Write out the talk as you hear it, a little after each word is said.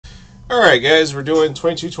Alright guys, we're doing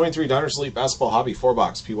 22-23 Donruss Elite Basketball Hobby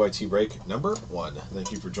 4-box PYT break number 1.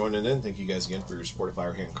 Thank you for joining in. Thank you guys again for your support of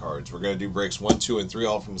Firehand cards. We're going to do breaks 1, 2, and 3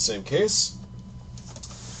 all from the same case.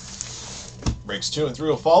 Breaks 2 and 3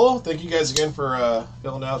 will follow. Thank you guys again for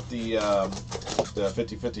filling out the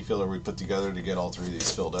 50-50 filler we put together to get all 3 of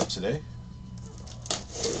these filled up today.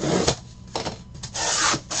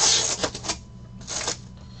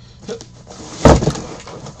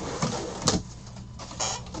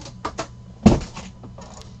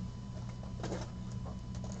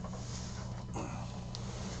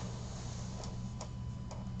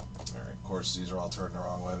 Of course, these are all turned the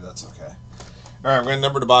wrong way, but that's okay. Alright, we're going to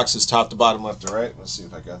number the boxes top to bottom, left to right. Let's see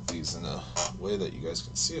if I got these in a way that you guys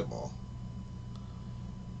can see them all.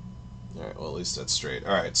 Alright, well, at least that's straight.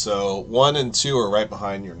 Alright, so 1 and 2 are right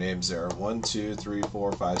behind your names there. 1, 2, 3,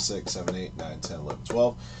 4, 5, 6, 7, 8, 9, 10, 11,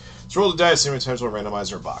 12. Let's roll the dice. See how many times we'll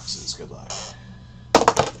randomize our boxes. Good luck.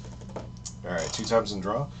 Alright, 2 times and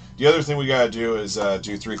draw. The other thing we got to do is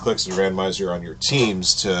do 3 clicks to randomizer on your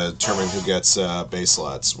teams to determine who gets base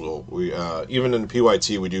slots. Even in the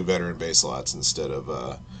PYT, we do better in base slots instead of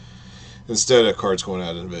cards going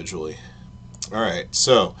out individually. Alright,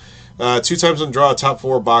 so 2 times on draw, top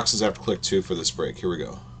 4 boxes after click 2 for this break. Here we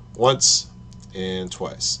go. Once and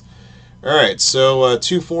twice. Alright, so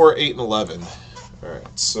 2, 4, 8, and 11.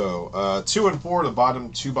 Alright, so 2 and 4, the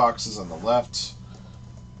bottom 2 boxes on the left.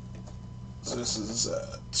 So this is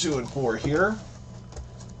 2 and 4 here.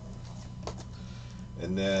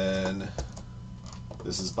 And then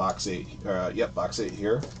this is box 8. Yep, box 8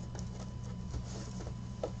 here.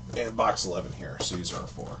 And box 11 here. So these are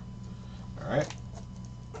 4. Alright.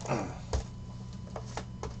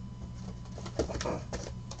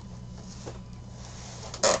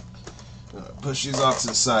 Push these off to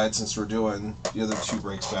the side since we're doing the other 2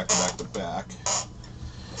 breaks back to back to back.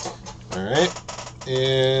 Alright.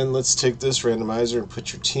 And let's take this randomizer and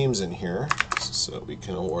put your teams in here so we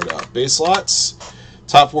can award out base slots.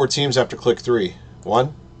 Top 4 teams after click 3.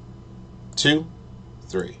 1, 2,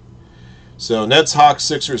 3. So Nets, Hawks,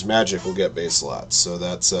 Sixers, Magic will get base slots. So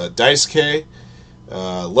that's Dice K,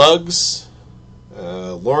 Lugs,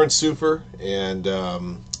 Lawrence Super, and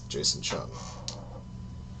Jason Chung.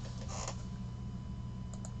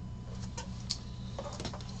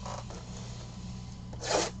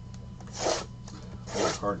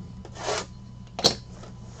 Pardon.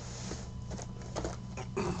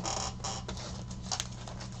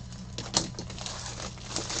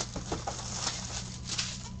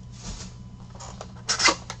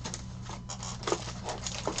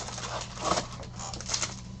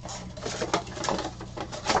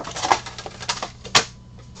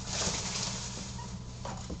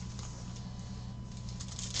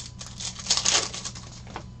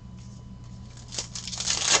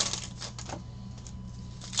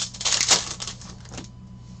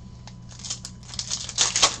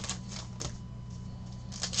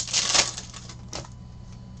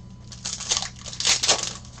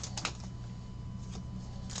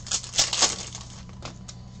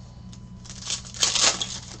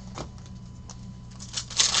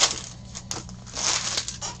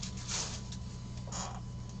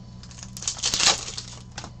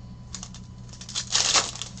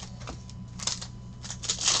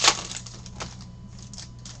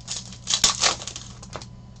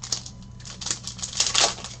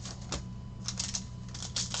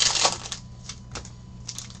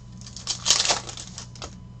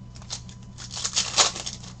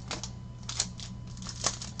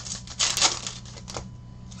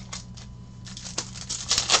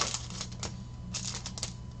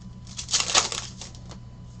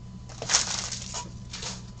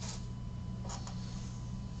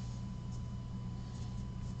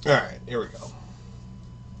 Alright, here we go.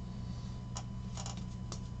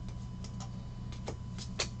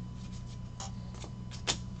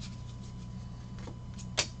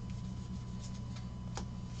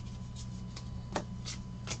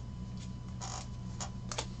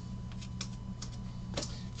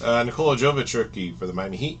 Nikola Jovic rookie for the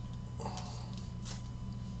Miami Heat.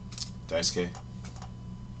 Dice K.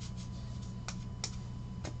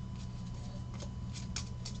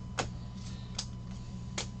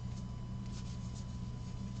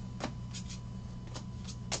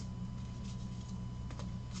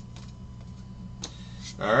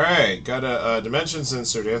 Alright, got a Dimensions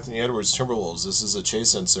insert, Anthony Edwards, Timberwolves. This is a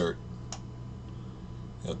chase insert.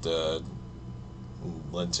 Got the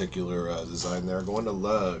lenticular design there. Going to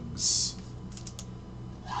Lugs.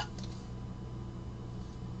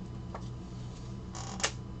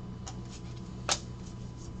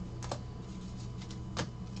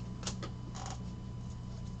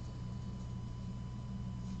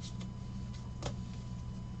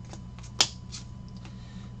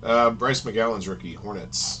 Bryce McGowan's rookie,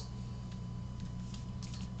 Hornets.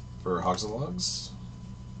 For Hogs and Logs.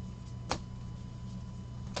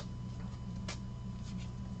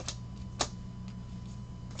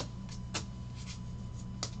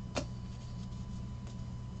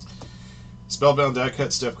 Spellbound die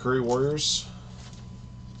cut, Steph Curry, Warriors.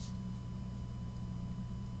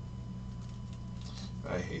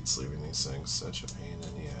 I hate sleeving these things. Such a pain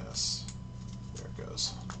in the ass. There it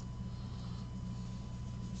goes.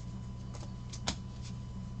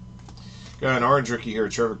 Got an orange rookie here,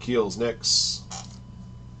 Trevor Keels, Knicks.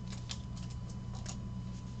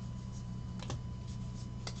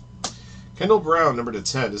 Kendall Brown, number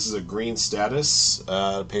 /10. This is a green status.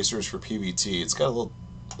 Pacers for PYT. It's got a little,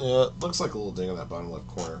 it looks like a little ding on that bottom left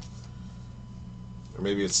corner. Or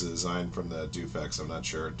maybe it's a design from the Dufex. I'm not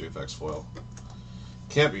sure. Dufex foil.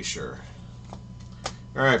 Can't be sure.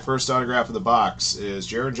 All right, first autograph of the box is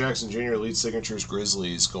Jaren Jackson Jr. Elite Signatures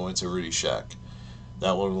Grizzlies going to Rudy Shack.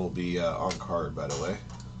 That one will be on card, by the way.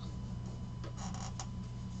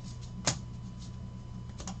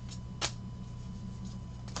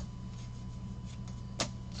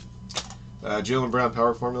 Jaylen Brown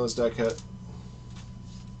Power Formulas die cut.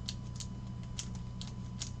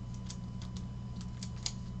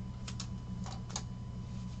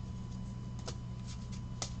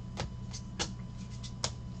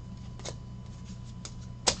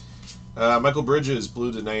 Michael Bridges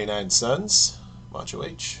blue /99 Suns. Macho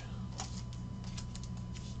H.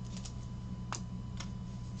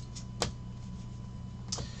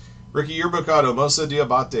 Rookie Yearbook Auto, Mosa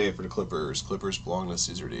Diabate for the Clippers. Clippers belong to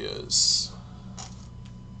Cesar Diaz.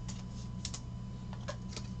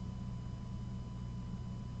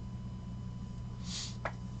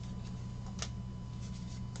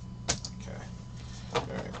 Okay.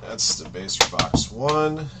 Alright, that's the base for box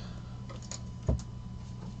 1.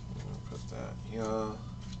 Put that here.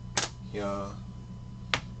 Here.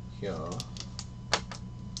 Here.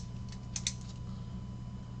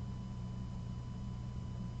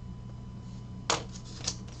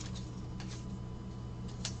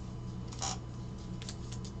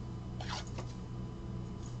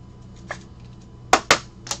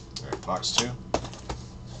 Alright, box 2.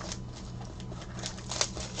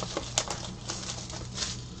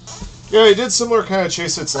 Yeah, he did similar kind of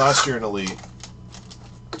chase hits last year in Elite.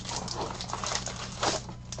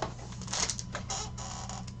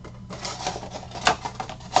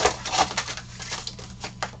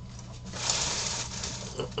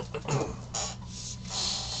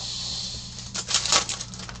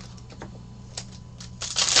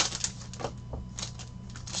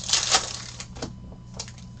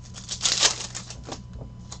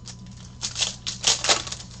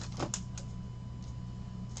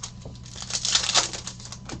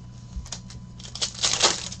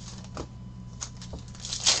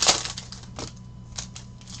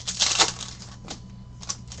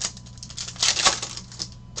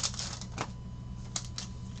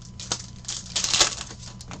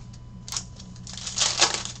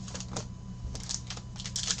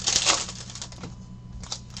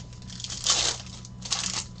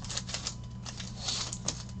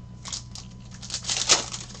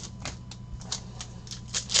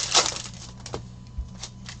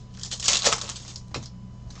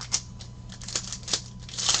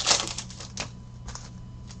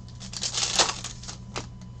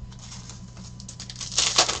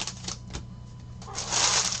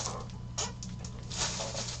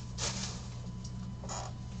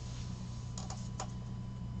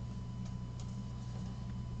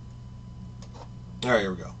 All right,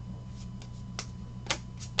 here we go.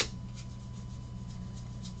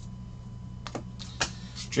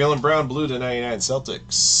 Jaylen Brown, blue /99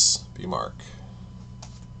 Celtics. B-Mark.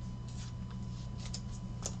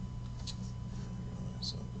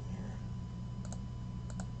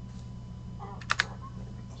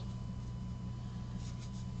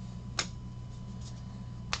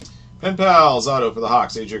 Pen Pals auto for the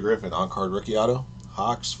Hawks. AJ Griffin on-card rookie auto.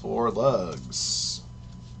 Hawks for Lugs.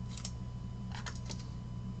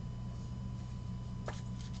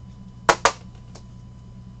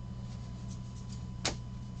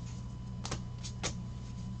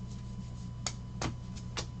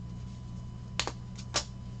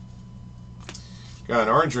 Got an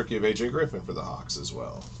orange rookie of AJ Griffin for the Hawks as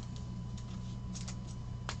well.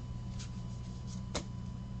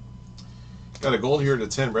 Got a gold here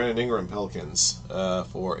 /10, Brandon Ingram, Pelicans,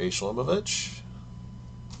 for A. Shlomovich.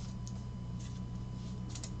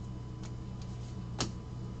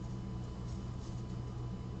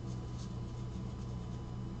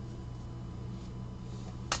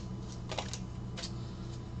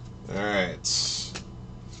 All right.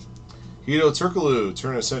 Hito Turkoglu,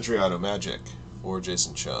 Turn of Century Auto Magic for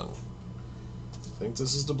Jason Chung. I think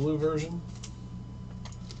this is the blue version.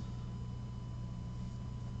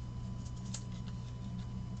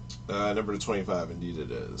 Number 25, indeed it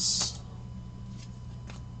is.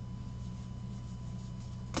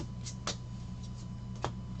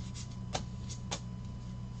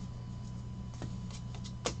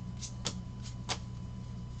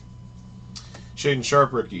 Shaden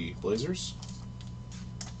Sharp rookie, Blazers.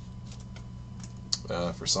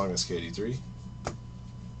 For Songus K83.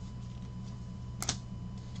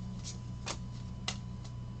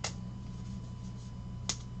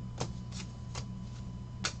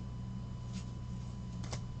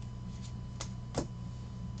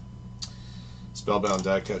 Spellbound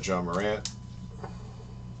die cut, John Morant.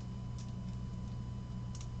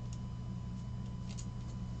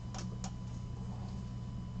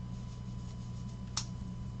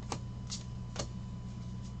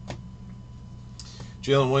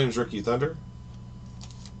 Jalen Williams, rookie Thunder.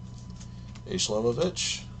 A.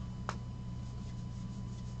 Shlomovich.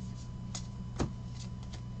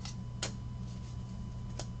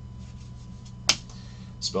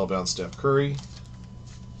 Spellbound Steph Curry.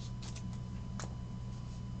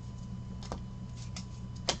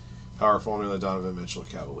 Power Formula Donovan Mitchell,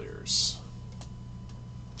 Cavaliers.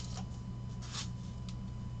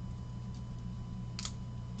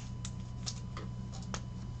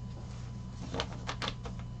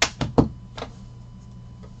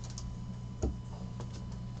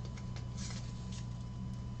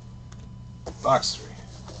 Box 3.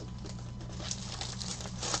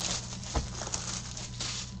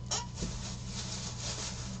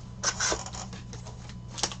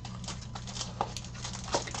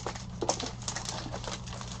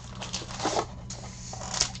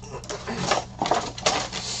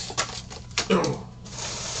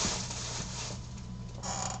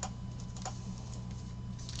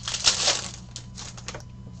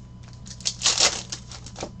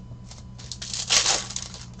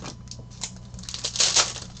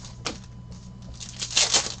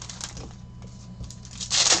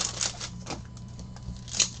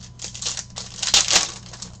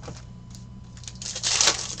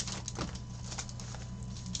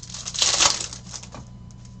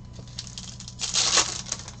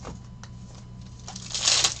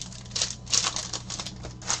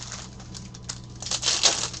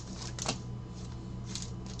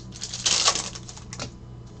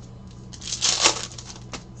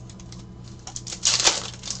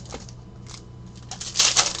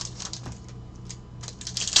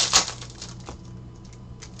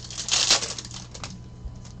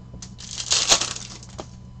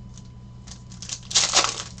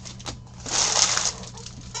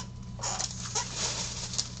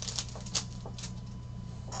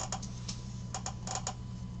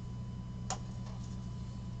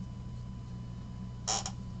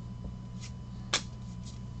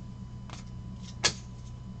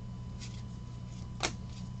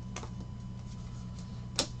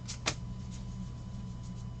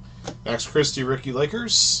 Max Christie, rookie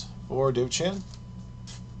Lakers for David Chan.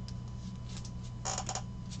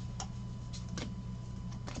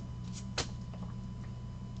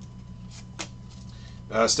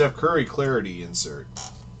 Steph Curry, Clarity insert.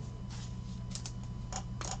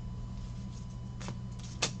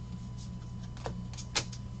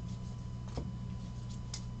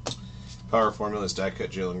 Power Formulas die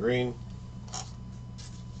cut, Jalen Green.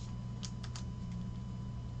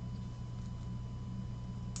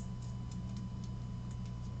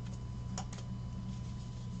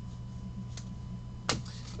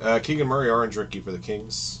 Keegan Murray, orange rookie for the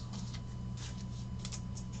Kings.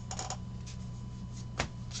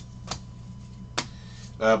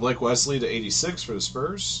 Blake Wesley to 86 for the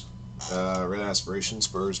Spurs. Red Aspiration,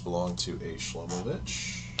 Spurs belong to A.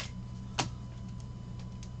 Shlomovich.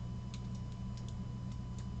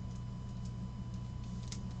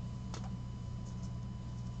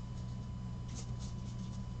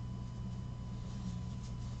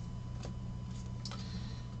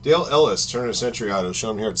 Dale Ellis, Turn of Century Auto,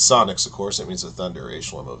 shown here at Sonics, of course. That means the Thunder, A.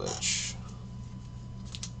 Shlomovich.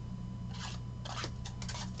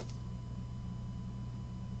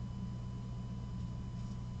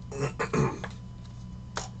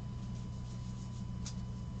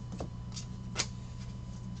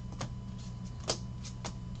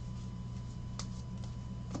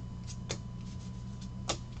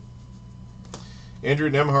 Andrew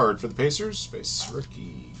Nemhard for the Pacers, base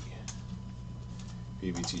rookie.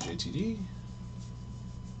 PBT JTD.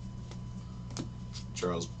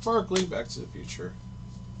 Charles Barkley, Back to the Future.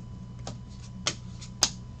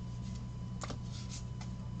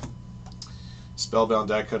 Spellbound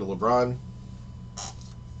die cut of LeBron.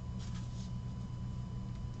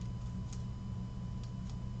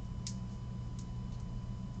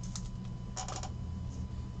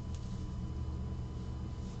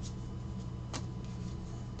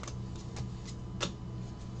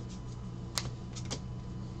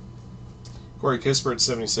 Corey Kispert,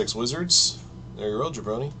 76 Wizards. There you go,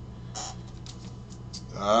 Jabroni.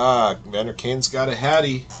 Ah, Vander Kane's got a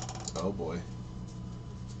Hattie. Oh boy.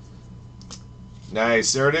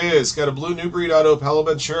 Nice, there it is. Got a blue new breed auto, Paolo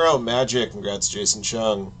Banchero, Magic. Congrats, Jason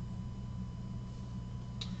Chung.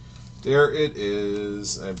 There it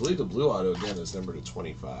is. I believe the blue auto again is numbered to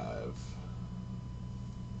 25.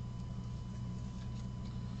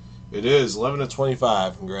 It is 11 to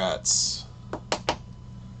 25. Congrats.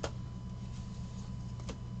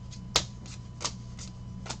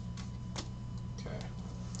 Okay,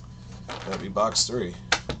 that'd be box 3.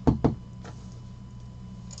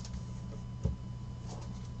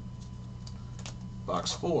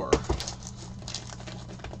 Box 4.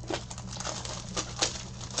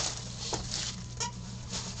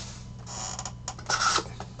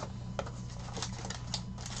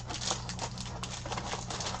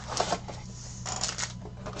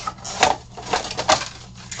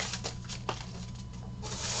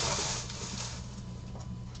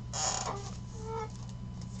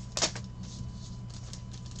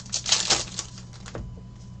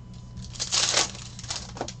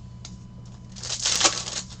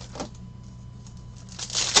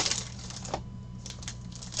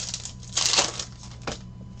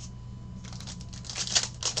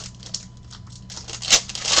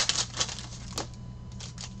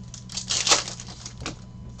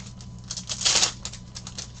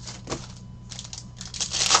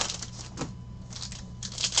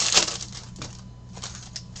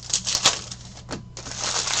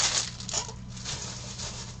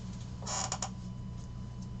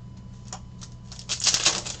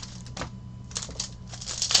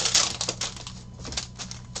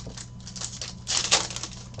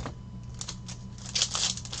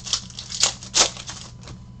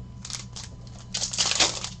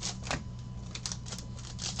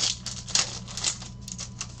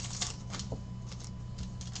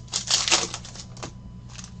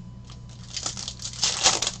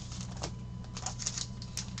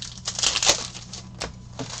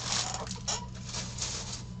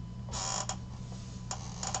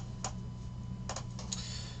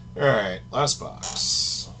 Alright, last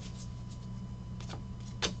box.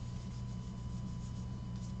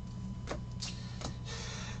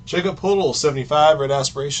 Jacob Podol, 75, Red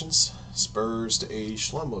Aspirations. Spurs to A.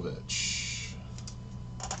 Shlomovich.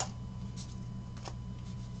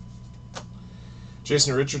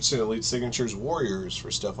 Jason Richardson, Elite Signatures Warriors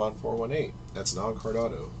for Stefan 418. That's non-card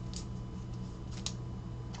auto.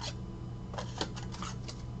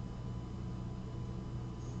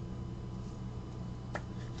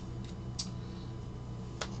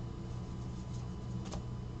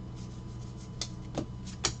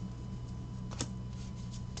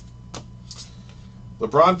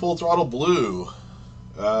 LeBron Full Throttle Blue.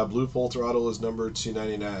 Blue Full Throttle is number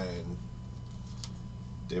 299.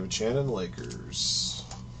 David Shannon, Lakers.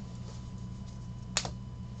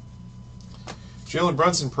 Jalen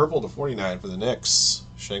Brunson Purple to 49 for the Knicks.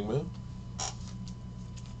 Sheng Mu.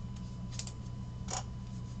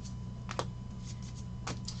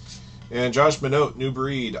 And Josh Minot, New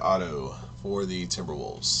Breed Auto for the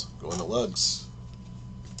Timberwolves. Going to Lugs.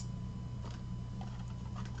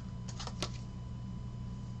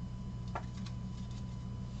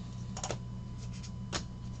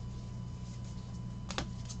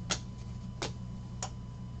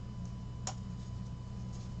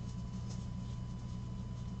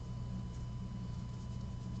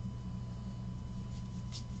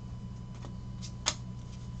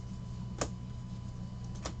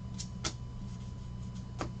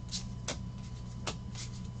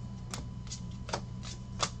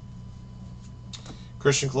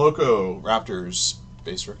 Christian Coloco, Raptors,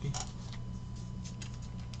 base rookie.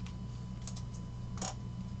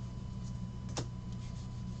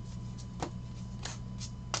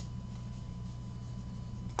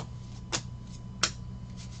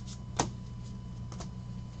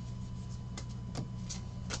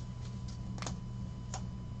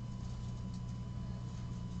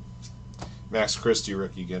 Max Christie,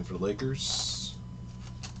 rookie again for the Lakers.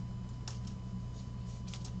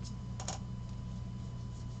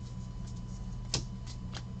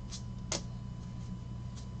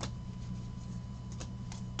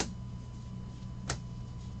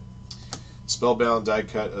 Spellbound die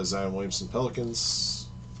cut of Zion Williamson Pelicans.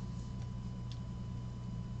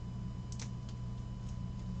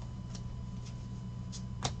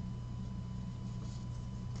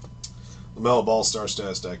 LaMelo Ball, Star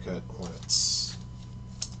Status, Die Cut, Hornets.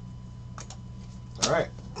 All right.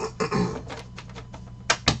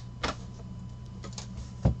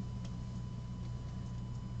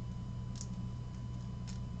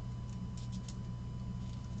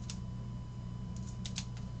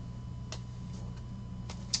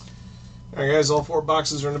 All right, guys, all 4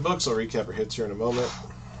 boxes are in the books. I'll recap our hits here in a moment.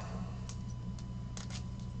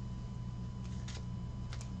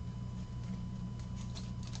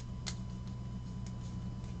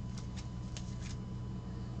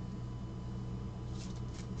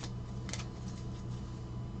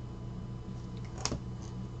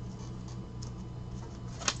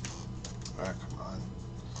 All right, come on.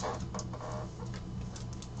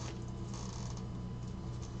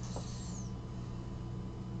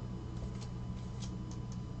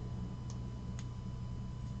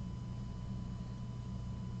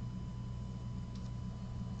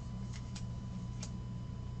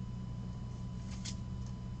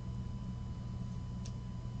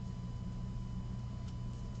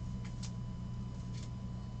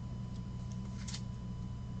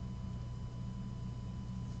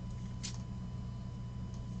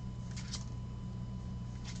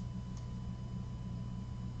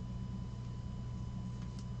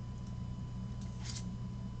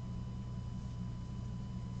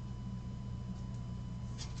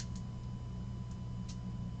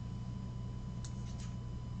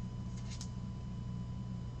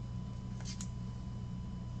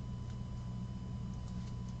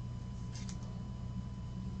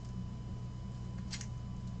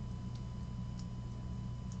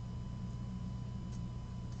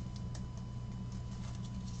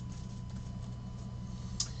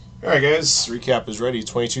 All right, guys, recap is ready.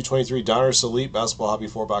 22-23 Donruss Elite Basketball Hobby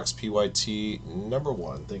 4-box PYT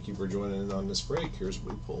 #1. Thank you for joining in on this break. Here's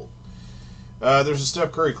what we pulled. There's a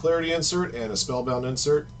Steph Curry Clarity insert and a Spellbound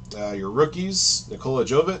insert. Your rookies, Nikola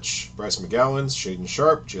Jovic, Bryce McGowan, Shaden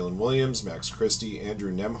Sharp, Jalen Williams, Max Christie,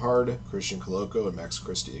 Andrew Nemhard, Christian Koloko, and Max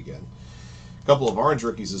Christie again. A couple of orange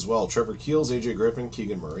rookies as well. Trevor Keels, AJ Griffin,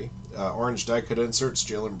 Keegan Murray. Orange die cut inserts,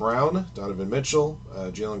 Jalen Brown, Donovan Mitchell,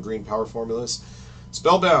 Jalen Green Power Formulas.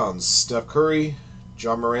 Spellbounds, Steph Curry,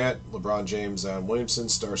 John Morant, LeBron James, Zion Williamson,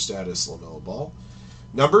 Star Status, LaMelo Ball.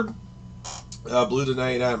 Numbered, blue to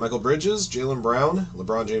 99, Michael Bridges, Jalen Brown,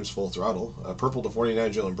 LeBron James Full Throttle. Purple to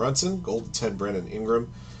 49, Jalen Brunson. Gold to 10, Brandon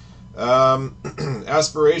Ingram.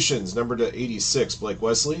 Aspirations, number to 86, Blake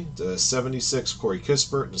Wesley. To 76, Corey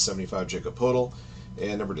Kispert. To 75, Jacob Podol.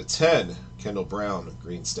 And number to 10, Kendall Brown,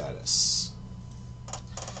 Green Status.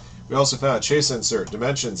 We also found a chase insert,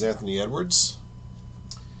 Dimensions, Anthony Edwards.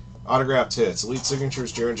 Autographed hits, Elite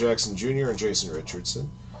Signatures, Jaren Jackson Jr. and Jason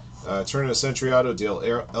Richardson. Turn of the Century Auto,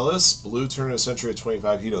 Dale Ellis. Blue Turn of the Century at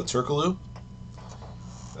 25, Hito Turkoglu.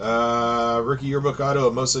 Rookie Yearbook Auto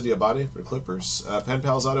of Moussa Diabate for the Clippers. Pen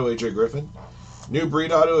Pals Auto, AJ Griffin. New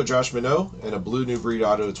Breed Auto of Josh Minot. And a Blue New Breed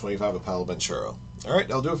Auto of 25 of Paolo Banchero. All right,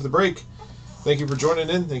 that'll do it for the break. Thank you for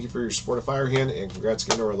joining in. Thank you for your support of Firehand. And congrats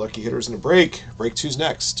again to our lucky hitters in the break. Break 2's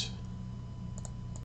next.